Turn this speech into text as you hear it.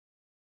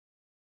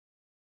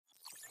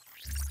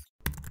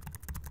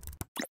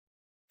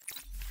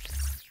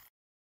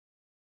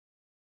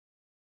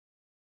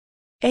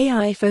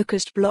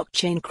AI-focused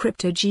blockchain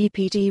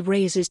CryptoGPT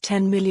raises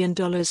 $10 million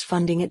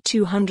funding at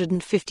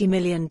 $250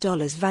 million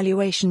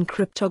valuation.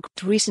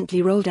 CryptoGPT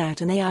recently rolled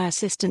out an AI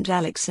assistant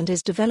Alex and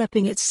is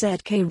developing its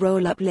ZK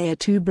roll-up layer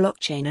 2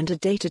 blockchain and a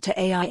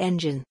data-to-AI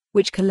engine,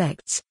 which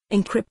collects,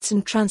 encrypts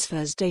and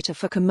transfers data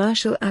for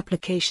commercial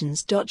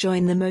applications.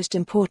 Join the most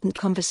important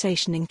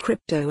conversation in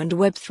crypto and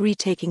Web3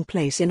 taking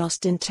place in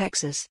Austin,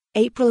 Texas,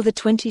 April the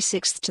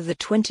 26th to the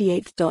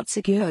 28th.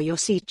 Secure your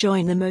seat.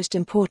 Join the most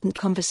important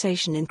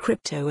conversation in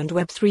crypto and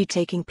Web3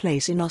 taking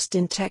place in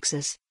Austin,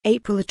 Texas,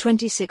 April the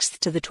 26th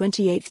to the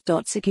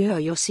 28th. Secure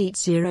your seat.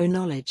 Zero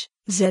Knowledge,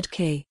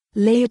 ZK.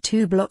 Layer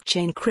 2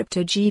 blockchain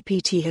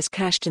CryptoGPT has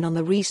cashed in on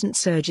the recent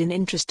surge in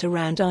interest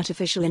around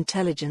artificial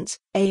intelligence,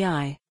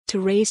 AI, to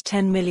raise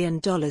 $10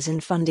 million in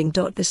funding.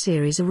 The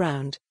series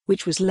round,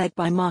 which was led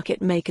by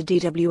market maker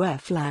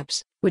DWF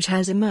Labs, which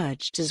has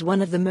emerged as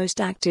one of the most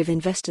active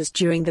investors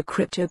during the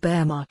crypto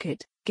bear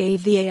market,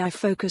 gave the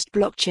AI-focused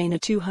blockchain a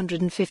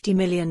 $250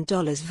 million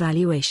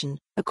valuation,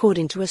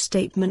 according to a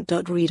statement.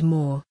 Read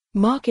more.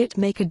 Market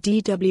maker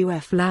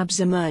DWF Labs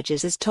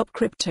emerges as top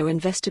crypto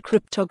investor.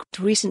 CryptoGPT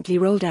recently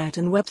rolled out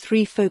an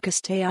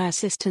Web3-focused AI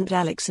assistant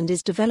Alex and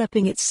is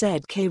developing its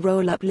ZK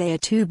roll-up layer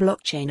 2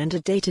 blockchain and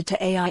a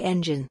data-to-AI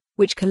engine,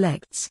 which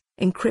collects,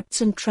 encrypts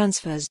and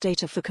transfers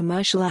data for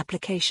commercial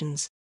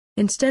applications.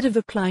 Instead of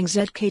applying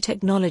ZK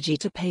technology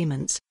to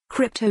payments,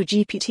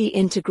 CryptoGPT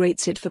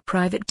integrates it for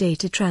private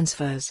data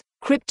transfers,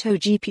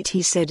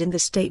 CryptoGPT said in the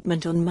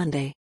statement on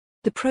Monday.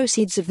 The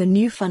proceeds of the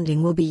new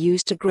funding will be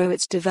used to grow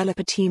its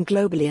developer team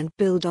globally and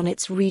build on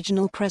its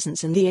regional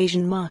presence in the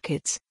Asian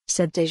markets,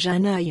 said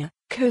Dejanaya,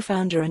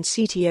 co-founder and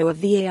CTO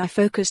of the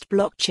AI-focused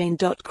blockchain.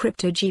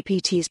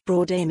 CryptoGPT's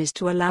broad aim is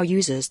to allow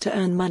users to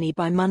earn money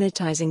by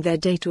monetizing their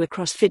data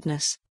across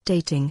fitness,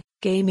 dating,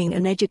 gaming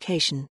and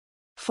education.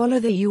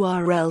 Follow the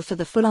URL for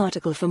the full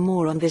article. For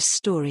more on this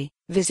story,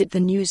 visit the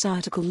news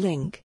article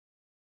link.